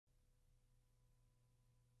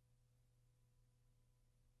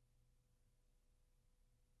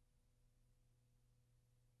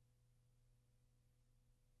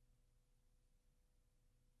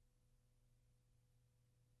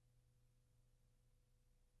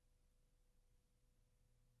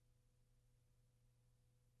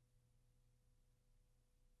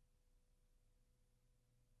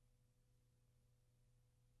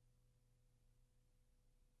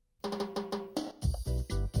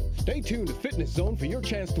Stay tuned to Fitness Zone for your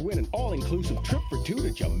chance to win an all-inclusive trip for two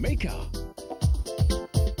to Jamaica.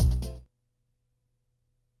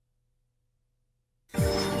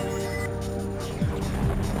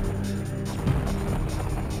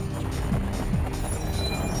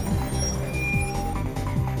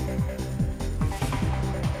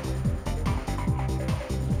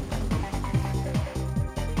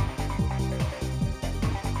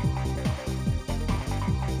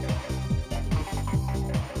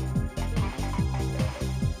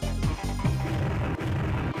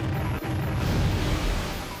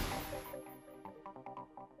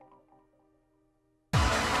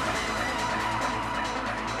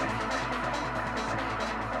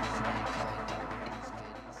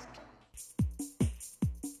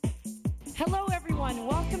 Hello everyone,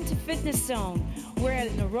 welcome to Fitness Zone. We're at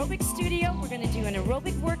an aerobic studio, we're going to do an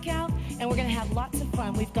aerobic workout, and we're going to have lots of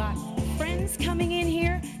fun. We've got friends coming in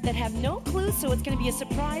here that have no clue, so it's going to be a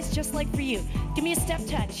surprise just like for you. Give me a step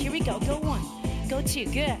touch, here we go, go 1, go 2,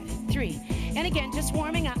 good, 3, and again, just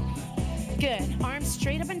warming up, good, arms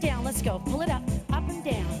straight up and down, let's go, pull it up and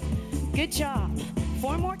down, good job,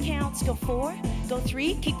 4 more counts, go 4, go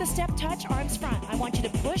 3, keep the step touch, arms front, I want you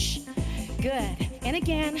to push, good, and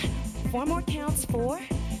again, 4 more counts, 4,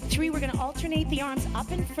 3, we're going to alternate the arms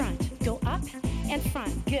up and front. Go up and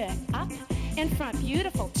front. Good. Up and front.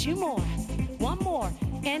 Beautiful. 2 more. 1 more.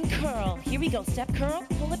 And curl. Here we go. Step curl.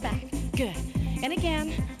 Pull it back. Good. And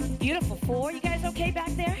again. Beautiful. 4. You guys okay back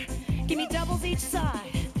there? Give me doubles each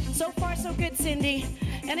side. So far, so good, Cindy.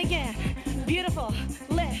 And again. Beautiful.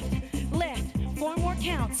 Lift. Lift. 4 more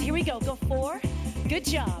counts. Here we go. Go 4. Good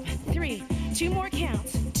job. 3. 2 more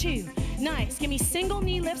counts. 2. Nice. Give me single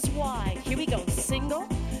knee lifts wide. Here we go. Single.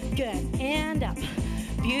 Good. And up.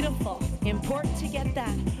 Beautiful. Important to get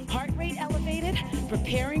that heart rate elevated.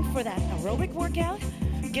 Preparing for that aerobic workout.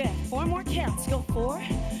 Good. 4 more counts. Go 4,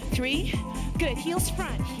 3. Good. Heels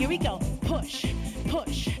front. Here we go. Push.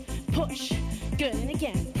 Push. Push. Good. And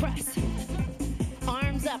again. Press.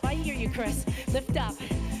 Arms up. I hear you, Chris. Lift up.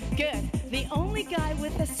 Good. The only guy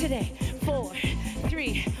with us today. 4,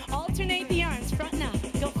 3. Alternate the arms. Front and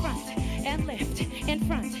up. Go front. And lift, and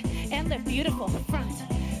front, and lift, beautiful, front,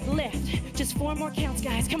 lift, just 4 more counts,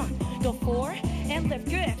 guys, come on, go 4, and lift,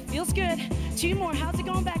 good, feels good, 2 more, how's it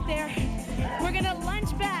going back there? We're gonna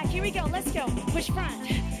lunge back, here we go, let's go, push front,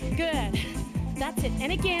 good, that's it,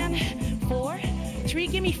 and again, 4, 3,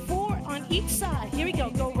 give me 4 on each side, here we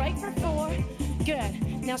go, go right for 4,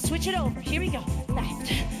 good, now switch it over, here we go,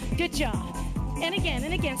 left, good job, and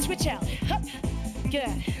again, switch out, up,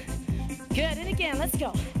 good, good, and again, let's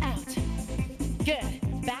go, out, good.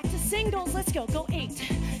 Back to singles. Let's go. Go 8,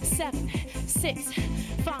 7, 6,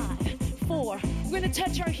 5, 4. We're going to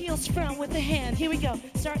touch our heels front with the hand. Here we go.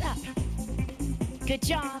 Start up. Good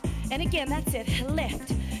job. And again, that's it.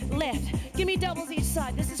 Lift, lift. Give me doubles each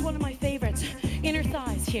side. This is one of my favorites. Inner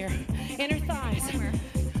thighs here. Inner thighs.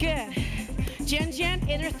 Good. Jen,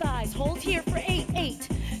 inner thighs. Hold here for 8, 8,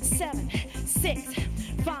 7, 6,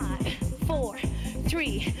 5, 4,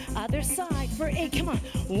 3, other side for 8, come on,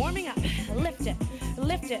 warming up, lift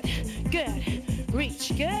it, good,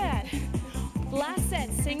 reach, good, last set,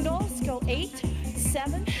 singles, go 8,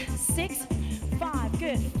 7, 6, 5,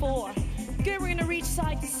 good, 4, good, we're going to reach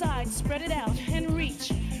side to side, spread it out, and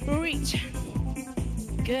reach,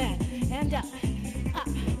 good, and up,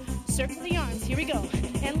 circle the arms, here we go,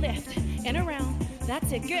 and lift, and around,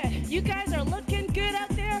 that's it, good, you guys are looking good out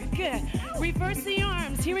there, good, reverse the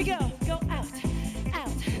arms, here we go, go out,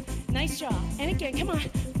 nice job, and again, come on,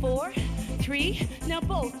 4, 3, now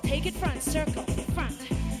both, take it front, circle,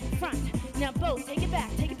 front, now both, take it back,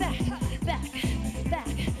 back,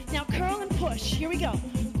 now curl and push, here we go,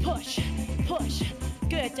 push,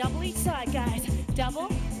 good, double each side, guys, double,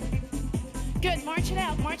 good, march it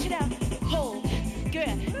out, hold,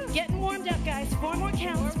 good, getting warmed up, guys, 4 more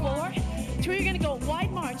counts, 4, 3, you're gonna go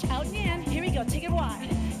wide march, out and in, here we go, take it wide,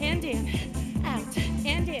 and in, out,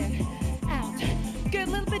 and in, out, good,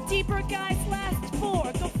 a little bit deeper, guys, last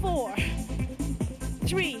 4, go 4,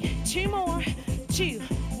 3, 2 more, 2,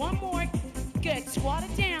 1 more, good, squat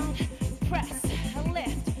it down, press,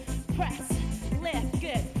 lift,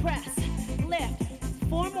 good, press, lift,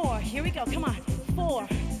 4 more, here we go, come on, 4,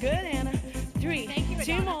 good, Anna, 3,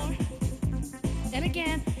 2 more, and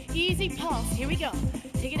again, easy pulse, here we go,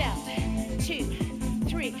 take it out, 2,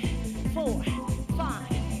 3, 4, 5,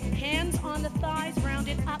 hands on the thighs, round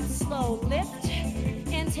it up, slow, lift,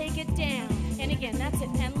 and take it down, and again, that's it,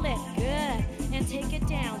 and lift, good, and take it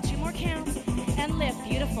down, 2 more counts, and lift,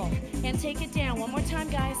 beautiful, and take it down, 1 more time,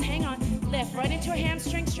 guys, hang on, lift, right into a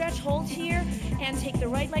hamstring stretch, hold here, and take the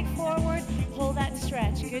right leg forward, hold that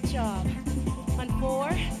stretch, good job, on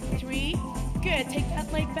 4, Good, take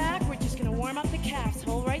that leg back. We're just gonna warm up the calves.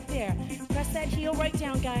 Hold right there. Press that heel right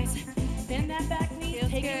down, guys. Bend that back knee,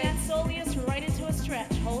 taking that soleus right into a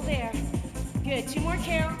stretch. Hold there. Good, 2 more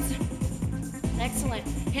counts. Excellent.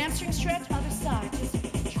 Hamstring stretch, other side. Just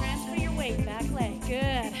transfer your weight, back leg.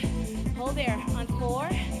 Good. Hold there on 4,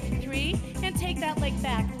 3, and take that leg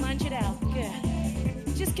back. Lunge it out.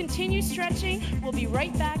 Good. Just continue stretching. We'll be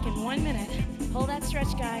right back in 1 minute. Hold that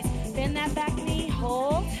stretch, guys. Bend that back knee.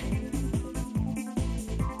 Hold.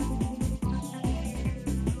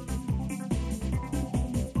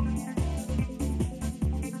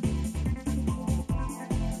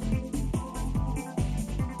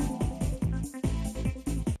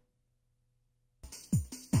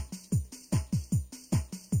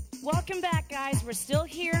 Welcome back, guys. We're still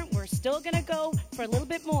here. We're still going to go for a little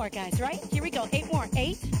bit more, guys, right? Here we go. 8 more.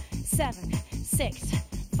 8, 7, 6,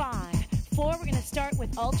 5, 4. We're going to start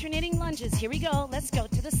with alternating lunges. Here we go. Let's go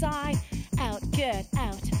to the side. Out. Good.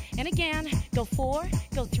 Out. And again, go 4,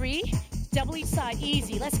 go 3, double each side.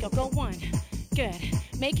 Easy. Let's go. Go 1. Good.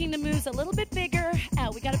 Making the moves a little bit bigger.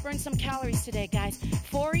 Out. We got to burn some calories today, guys.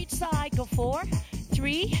 4 each side. Go 4,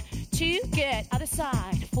 3, 2. Good. Other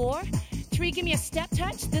side. 4, 3, give me a step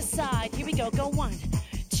touch, this side. Here we go, go 1,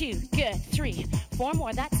 2, good, 3, 4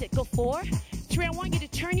 more, that's it. Go 4, 3, I want you to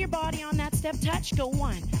turn your body on that step touch. Go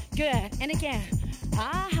 1, good, and again,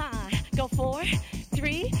 go 4,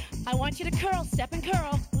 3, I want you to curl, step and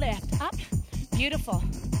curl, lift, up, beautiful.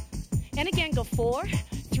 And again, go 4,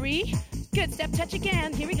 3, good, step touch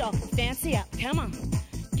again. Here we go, fancy up, come on,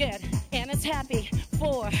 good, Anna's happy.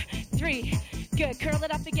 4, 3, good, curl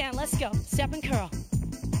it up again, let's go, step and curl.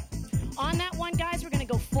 On that one, guys, we're going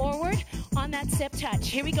to go forward on that step touch.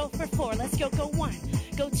 Here we go for 4. Let's go. Go 1.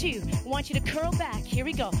 Go 2. I want you to curl back. Here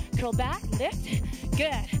we go. Curl back. Lift.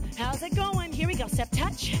 Good. How's it going? Here we go. Step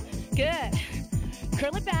touch. Good.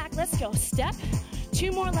 Curl it back. Let's go. Step.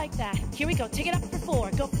 2 more like that. Here we go. Take it up for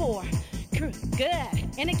 4. Go 4. Good.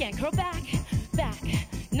 And again, curl back. Back.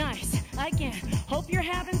 Nice. Again. Hope you're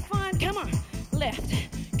having fun. Come on. Lift.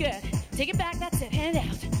 Good. Take it back. That's it. Hand it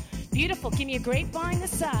out. Beautiful. Give me a grapevine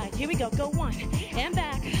this side. Here we go. Go 1 and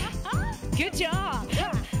back. Good job.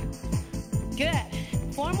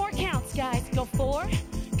 Good. 4 more counts, guys. Go 4.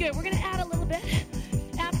 Good. We're going to add a little bit.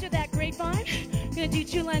 After that grapevine, we're going to do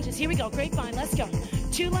 2 lunges. Here we go. Grapevine. Let's go.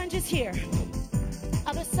 2 lunges here.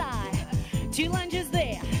 Other side. 2 lunges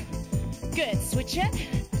there. Good. Switch it.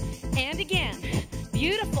 And again.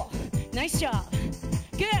 Beautiful. Nice job.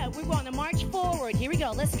 Good. We're going to march forward. Here we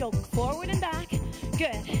go. Let's go forward and back.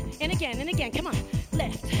 Good. And again. Come on.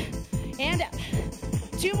 Lift. And up.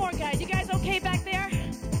 2 more, guys. You guys okay back there?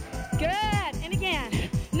 Good. And again.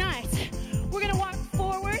 Nice. We're going to walk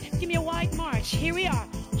forward. Give me a wide march. Here we are.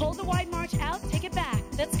 Hold the wide march out. Take it back.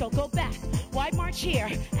 Let's go. Go back. Wide march here.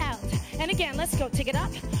 Out. And again. Let's go. Take it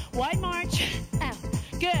up. Wide march. Out.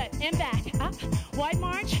 Good. And back. Up. Wide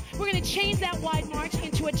march. We're going to change that wide march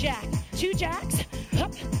into a jack. 2 jacks.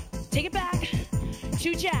 Up. Take it back.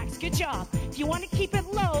 2 jacks. Good job. If you want to keep it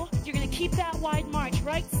low, you're going to keep that wide march.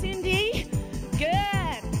 Right, Cindy?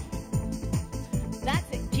 Good.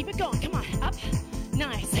 That's it. Keep it going. Come on. Up.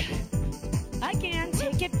 Nice. Again.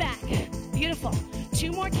 Take it back. Beautiful.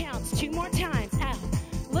 2 more counts. 2 more times. Out.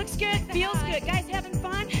 Looks good. Feels good. Guys having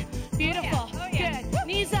fun? Beautiful. Oh, yeah. Good.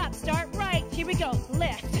 Knees up. Start right. Here we go.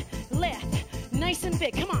 Lift. Lift. Nice and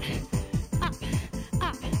big. Come on. Up.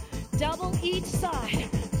 Up. Double each side.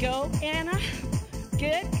 Go, Anna.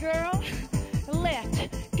 Good, girl. Lift.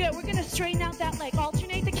 Good. We're going to straighten out that leg.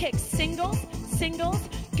 Alternate the kicks. Singles, singles.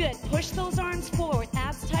 Good. Push those arms forward.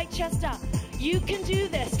 Abs tight, chest up. You can do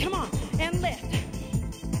this. Come on. And lift.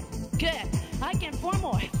 Good. Again, 4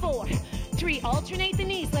 more. 4, 3. Alternate the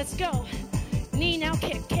knees. Let's go. Knee, now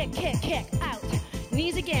kick, kick, kick, kick. Out.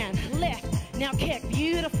 Knees again. Lift. Now kick.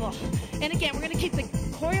 Beautiful. And again, we're going to keep the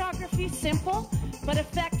choreography simple but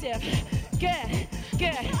effective. Good.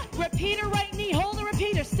 Good. Repeater right knee. Hold the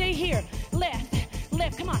repeater. Stay here. Lift.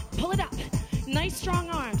 Lift. Come on. Pull it up. Nice strong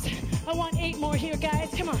arms. I want 8 more here, guys.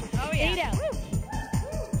 Come on. Oh, yeah. 8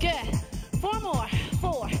 out. Good. 4 more.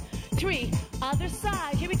 4, 3. Other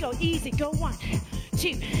side. Here we go. Easy. Go 1,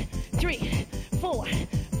 2, 3, 4,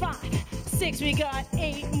 5, 6. We got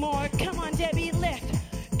 8 more. Come on, Debbie.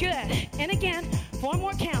 Lift. Good. And again, 4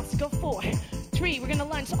 more counts. Go 4, 3. We're going to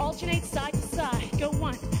lunge. Alternate side to side. Go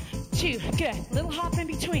 1, 2. Good. Little hop in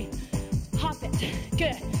between. Hop it.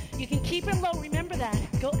 Good. You can keep it low. Remember that.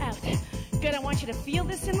 Go out. Good. I want you to feel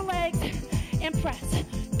this in the legs and press.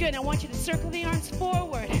 Good. I want you to circle the arms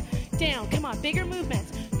forward. Down. Come on. Bigger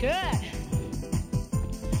movements. Good.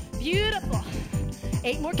 Beautiful.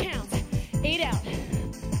 8 more counts. 8 out.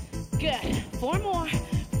 Good. 4 more.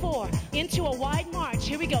 4, 4, into a wide march.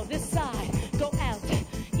 Here we go, this side, go out,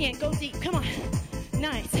 in, go deep, come on.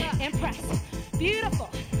 Nice, and press, beautiful.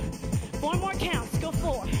 4 more counts, go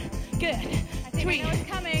 4, good. 3,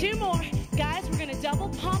 2 more. Guys, we're gonna double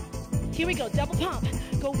pump. Here we go, double pump.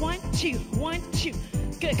 Go 1, 2, 1, 2.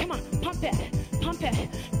 Good, come on, pump it, pump it.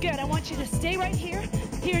 Good, I want you to stay right here.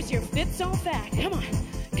 Here's your Fit Zone fact.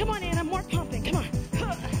 Come on, Anna, more pumping, come on.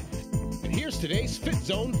 And here's today's Fit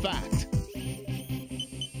Zone fact.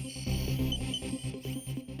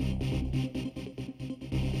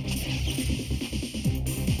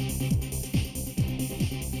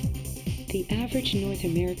 The average North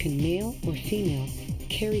American male or female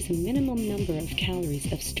carries a minimum number of calories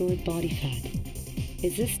of stored body fat.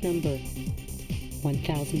 Is this number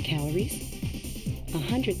 1,000 calories,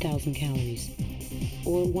 100,000 calories,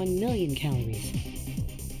 or 1 million calories?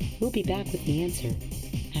 We'll be back with the answer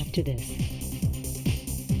after this.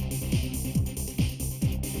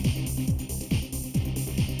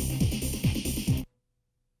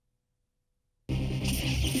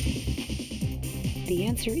 The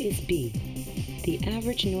answer is B. The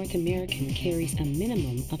average North American carries a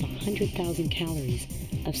minimum of 100,000 calories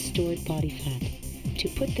of stored body fat. To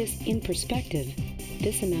put this in perspective,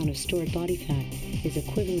 this amount of stored body fat is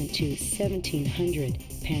equivalent to 1,700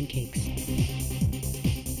 pancakes.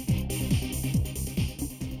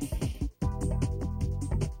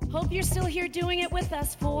 Hope you're still here doing it with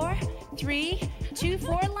us. 4, 3, 2,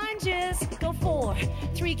 4 lunges. Go 4,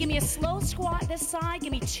 3. Give me a slow squat this side.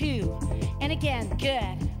 Give me 2. And again,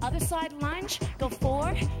 good. Other side lunge. Go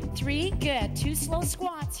 4, 3, good. 2 slow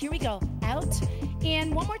squats. Here we go. Out.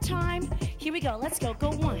 In. One more time. Here we go. Let's go. Go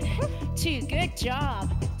 1, 2. Good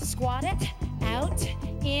job. Squat it. Out.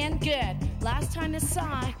 In. Good. Last time this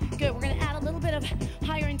side. Good. We're going to add a little bit of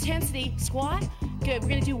higher intensity. Squat. Good. We're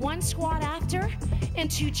going to do 1 squat after and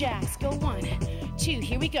 2 jacks. Go 1, 2.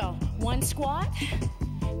 Here we go. 1 squat,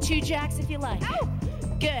 2 jacks if you like. Ow.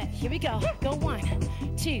 Good. Here we go. Go 1,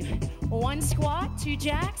 2. 1 squat, 2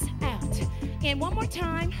 jacks, out. And one more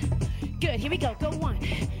time. Good. Here we go. Go 1,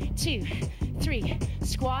 2, 3.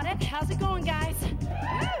 Squat it. How's it going, guys?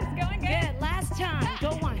 It's going good. Good. Last time.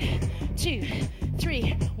 Go 1, 2,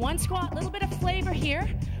 3. 1 squat. A little bit of flavor here.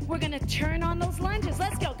 We're going to turn on those lunges.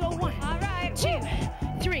 Let's go. Go 1, All right. 2,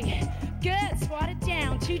 3. Good. Squat it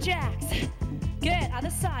down. 2 jacks. Good.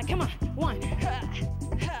 Other side. Come on. 1.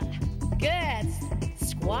 Good.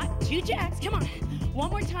 Squat. 2 jacks. Come on. One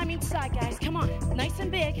more time each side, guys. Come on. Nice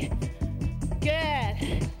and big.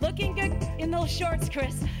 Good. Looking good in those shorts,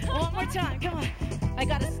 Chris. One more time. Come on. I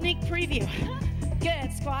got a sneak preview.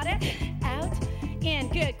 Good. Squat it. Out. In.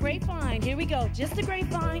 Good. Grapevine. Here we go. Just the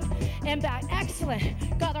grapevine. And back.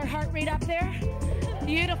 Excellent. Got our heart rate up there.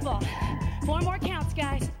 Beautiful. 4 more counts,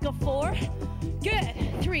 guys. Go 4.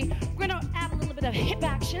 Good. 3. We're going to add a little bit of hip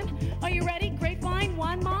action. Are you ready? Grapevine.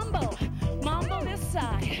 1 mambo. Mambo this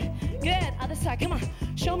side. Good. Other side. Come on.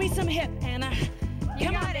 Show me some hip, Anna.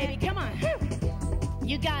 Come on, baby. Come on.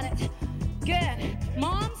 You got it. Good.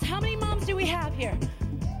 Moms, how many moms do we have here?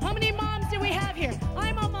 How many moms do we have here?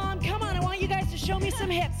 I'm a mom. Come on. I want you guys to show me some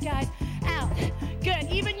hips, guys. Out. Good.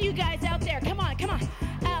 Even you guys out there. Come on. Come on.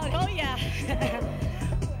 Out. Oh, yeah.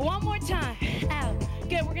 One more time. Out.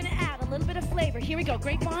 Good. We're going to add a little bit of flavor. Here we go.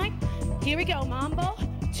 Grapevine. Here we go. Mambo.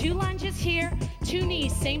 2 lunges here. 2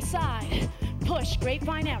 knees. Same side. Push.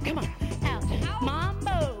 Grapevine out. Come on. Out.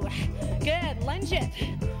 Mambo. Good. Lunge it.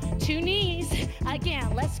 2 knees.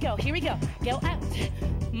 Again. Let's go. Here we go. Go out.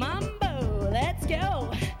 Mambo. Let's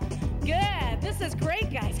go. Good. This is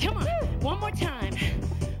great, guys. Come on. One more time.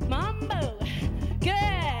 Mambo.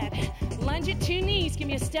 Good. Lunge at 2 knees. Give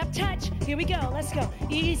me a step touch. Here we go. Let's go.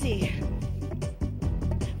 Easy.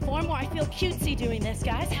 4 more. I feel cutesy doing this,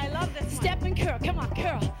 guys. I love this. Step and curl. Come on.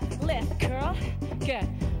 Curl. Lift. Curl. Good.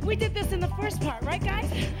 We did this in the first part, right, guys?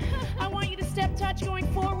 I want you to step touch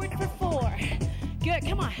going forward for 4. Good.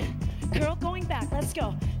 Come on. Curl going back. Let's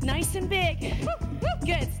go. Nice and big.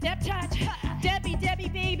 Good. Step touch. Debbie,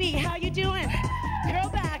 baby. How you doing? Curl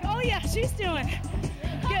back. Oh, yeah. She's doing.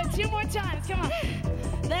 Good. 2 more times. Come on.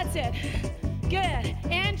 That's it. Good.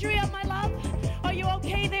 Andrea, my love, are you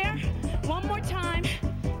okay there? 1 more time.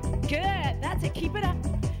 Good. That's it. Keep it up.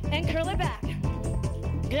 And curl it back.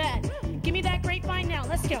 Good. Give me that grapevine now.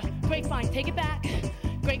 Let's go. Grapevine. Take it back.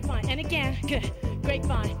 Grapevine. And again. Good.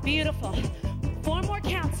 Grapevine. Beautiful. 4 more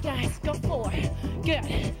counts, guys. Go 4.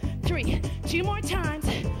 Good. 3. 2 more times.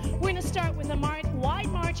 We're going to start with a wide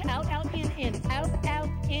march. Out, out, in. Out, out,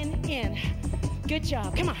 in. Good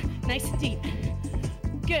job. Come on. Nice and deep.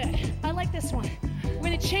 Good. I like this one. We're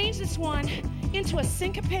going to change this one into a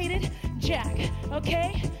syncopated jack.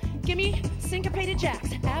 Okay? Give me syncopated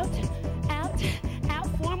jacks. Out, out, out.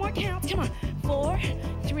 4 more counts. Come on. 4,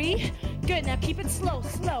 3. Good. Now keep it slow,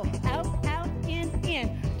 slow. Out, out,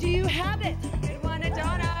 in. Do you have it? Good one,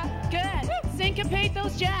 Adonna. Good. Syncopate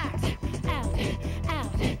those jacks. Out,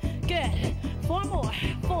 out. Good. 4 more.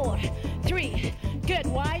 4, 3. Good.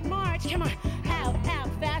 Wide march. Come on. Out, out.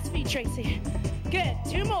 Fast feet, Tracy. Good.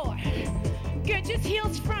 2 more. Good. Just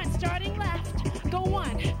heels front, starting left. Go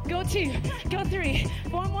 1, go 2, go 3.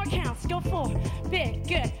 4 more counts. Go 4. Big.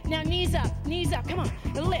 Good. Now knees up, knees up. Come on.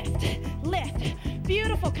 Lift, lift.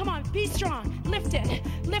 Beautiful. Come on. Be strong. Lift it,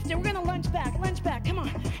 lift it. We're going to lunge back. Come on.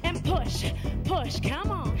 And push, push.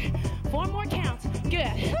 Come on. 4 more counts.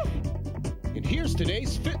 Good. And here's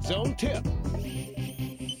today's Fit Zone tip.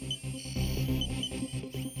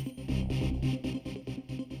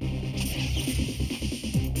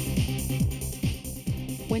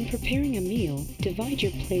 When preparing a meal, divide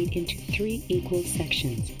your plate into 3 equal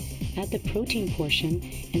sections. Add the protein portion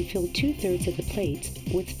and fill 2/3 of the plates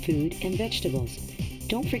with food and vegetables.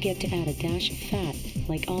 Don't forget to add a dash of fat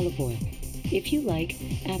like olive oil. If you like,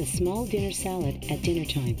 add a small dinner salad at dinner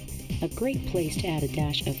time. A great place to add a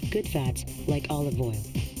dash of good fats like olive oil.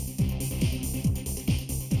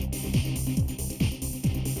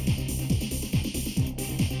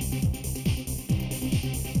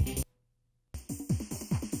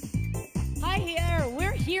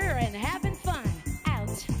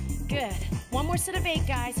 Set of 8,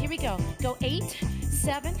 guys. Here we go. Go 8,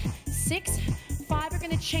 7, 6, 5. We're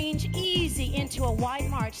going to change easy into a wide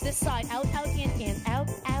march. This side. Out, out, in. Out,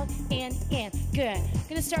 out, in. Good.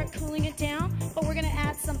 Going to start cooling it down, but we're going to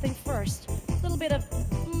add something first. A little bit of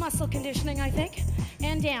muscle conditioning, I think.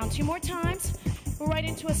 And down. 2 more times. We're right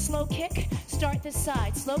into a slow kick. Start this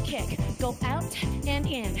side. Slow kick. Go out and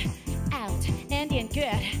in. Out and in.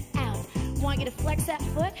 Good. Out. Want you to flex that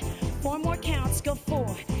foot. 4 more counts. Go 4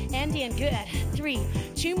 and in. Good. 3.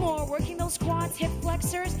 2 more. Working those quads, hip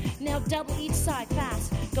flexors. Now double each side.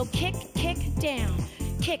 Fast. Go kick, kick, down.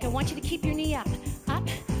 Kick. I want you to keep your knee up. Up.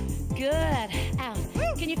 Good. Out.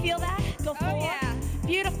 Can you feel that? Go 4. Oh, yeah.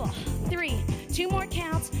 Beautiful. 3. 2 more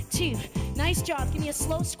counts. 2. Nice job. Give me a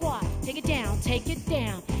slow squat. Take it down. Take it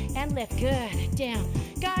down. And lift. Good. Down.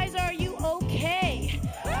 Guys, are you okay?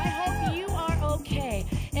 I hope you are okay.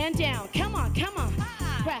 And down. Come on. Come on.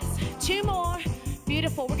 Press. 2 more.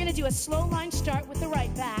 Beautiful. We're going to do a slow line start with the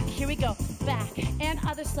right back. Here we go. Back and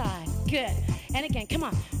other side. Good. And again, come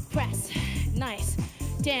on. Press. Nice.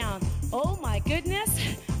 Down. Oh my goodness.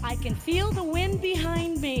 I can feel the wind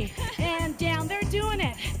behind me. And down. They're doing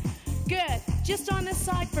it. Good. Just on this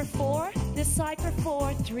side for 4. This side for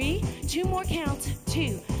 4. 3. 2 more counts.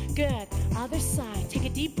 2. Good. Other side. Take a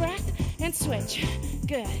deep breath and switch.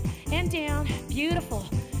 Good. And down. Beautiful.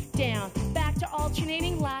 Down. Back to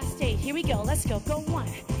alternating. Last 8. Here we go. Let's go. Go 1.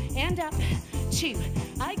 And up. 2.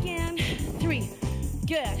 Again. 3.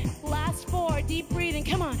 Good. Last 4. Deep breathing.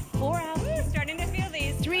 Come on. 4 out. Woo, starting to feel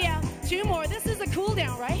these. 3 out. 2 more. This is a cool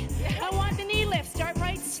down, right? Yeah. I want the knee lift. Start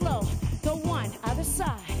right slow. Go 1. Other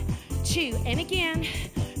side. 2. And again.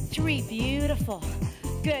 3. Beautiful.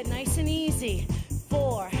 Good. Nice and easy.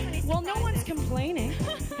 4. Well, no one's complaining.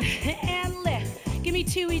 And lift. Give me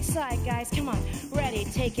 2 each side, guys. Come on. Ready.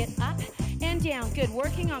 Take it up and down. Good.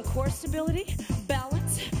 Working on core stability,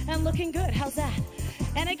 balance, and looking good. How's that?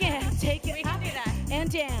 And again, take it up and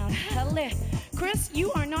down. A lift. Chris,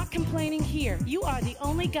 you are not complaining here. You are the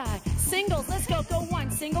only guy. Singles. Let's go. Go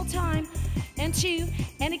 1. Single time. And 2.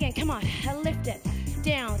 And again, come on. Lift it.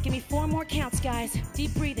 Down. Give me 4 more counts, guys.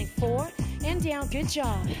 Deep breathing. 4 and down. Good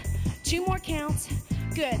job. 2 more counts.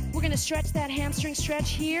 Good. We're going to stretch that hamstring stretch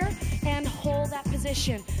here and hold that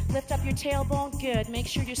position. Lift up your tailbone. Good. Make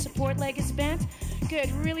sure your support leg is bent.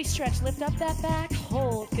 Good. Really stretch. Lift up that back.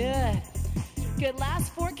 Hold. Good. Good.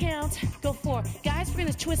 Last 4 counts. Go 4. Guys, we're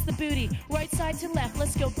going to twist the booty. Right side to left.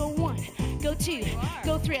 Let's go. Go 1. Go 2.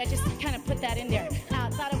 Go 3. I just kind of put that in there. I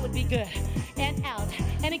thought it would be good. And out.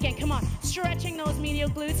 And again, come on. Stretching those medial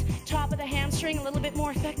glutes. Top of the hamstring a little bit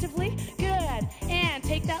more effectively. Good. And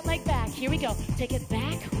take that leg back. Here we go. Take it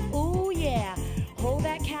back. Oh, yeah. Hold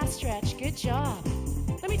that calf stretch. Good job.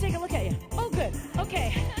 Let me take a look at you. Oh, good.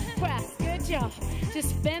 Okay. Press. Good job.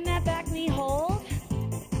 Just bend that back knee. Hold.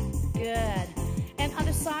 Good. And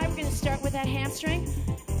other side, we're going to start with that hamstring.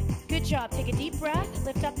 Good job. Take a deep breath.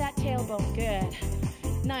 Lift up that tailbone. Good.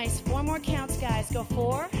 Nice. 4 more counts, guys. Go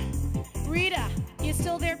 4. Rita, you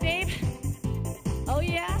still there, babe? Oh,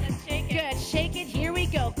 yeah? Shake it. Good. Shake it. Here we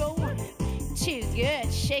go. Go 1, 2.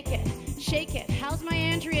 Good. Shake it. Shake it. How's my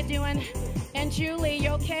Andrea doing? And Julie,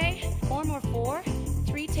 you okay? 4 more. 4,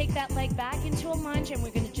 3. Take that leg back into a lunge, and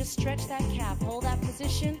we're going to just stretch that calf. Hold that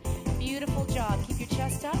position. Beautiful job. Keep your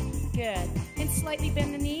chest up. Good. And slightly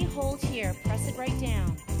bend the knee. Hold here. Press it right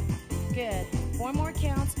down. Good. 4 more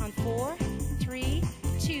counts on 4, 3,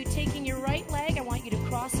 2. Taking your right leg, I want you to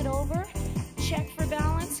cross it over. Check for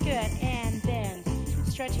balance. Good. And bend.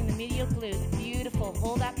 Stretching the medial glute. Beautiful.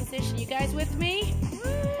 Hold that position. You guys with me?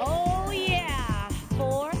 Oh, yeah.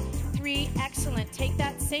 4, 3. Excellent. Take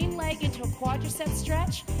that same leg into a quadricep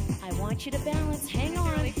stretch. I want you to balance. Hang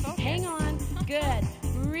on. Hang on. Good.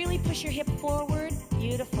 Really push your hip forward.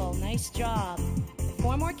 Beautiful. Nice job.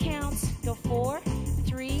 4 more counts. Go 4,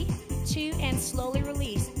 3, 2, and slowly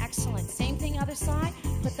release. Excellent. Same thing other side.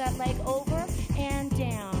 Put that leg over and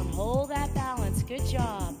down. Hold that balance. Good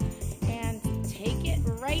job. And take it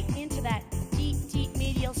right into that deep, deep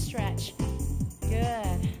medial stretch.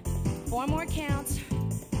 Good. 4 more counts.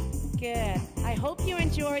 Good. I hope you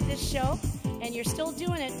enjoyed this show and you're still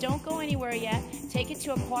doing it. Don't go anywhere yet. Take it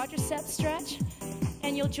to a quadricep stretch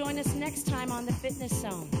and you'll join us next time on the Fitness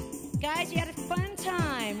Zone. Guys, you had a fun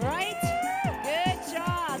time, right? Good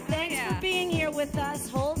job. Thanks for being here with us.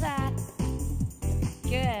 Hold that.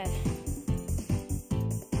 Good.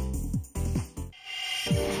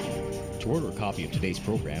 To order a copy of today's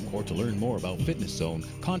program or to learn more about Fitness Zone,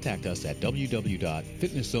 contact us at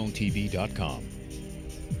www.fitnesszonetv.com.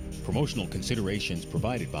 Promotional considerations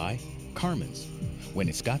provided by Carmen's, when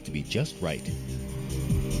it's got to be just right.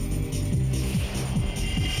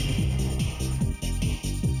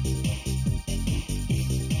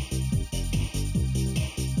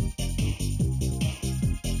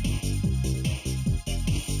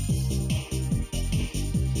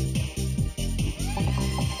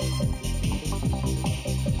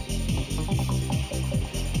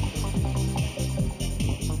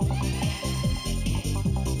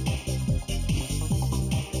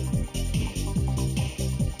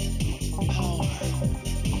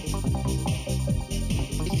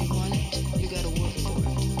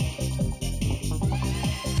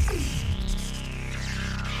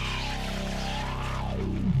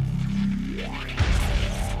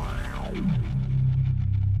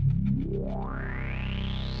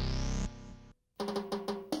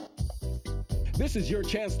 This is your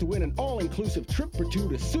chance to win an all-inclusive trip for 2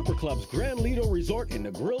 to Super Club's Grand Lido Resort in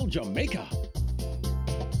Negril, Jamaica.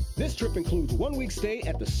 This trip includes 1-week stay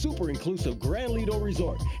at the super inclusive Grand Lido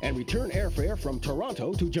Resort and return airfare from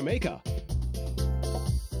Toronto to Jamaica.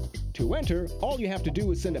 To enter, all you have to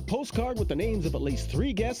do is send a postcard with the names of at least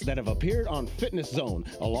 3 guests that have appeared on Fitness Zone,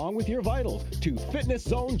 along with your vitals, to Fitness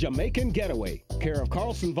Zone Jamaican Getaway, care of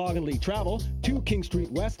Carlson Vaughan Lee Travel, 2 King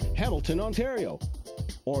Street West, Hamilton, Ontario.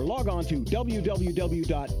 Or log on to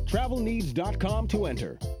www.travelneeds.com to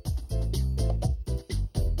enter.